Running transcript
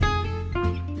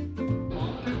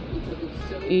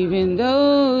Even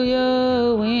though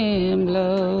your wind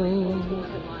blows,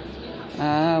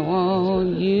 I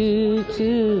want you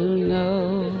to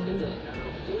know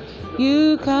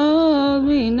you call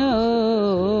me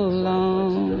no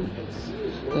long,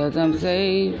 'cause I'm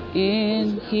safe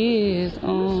in his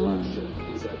arms.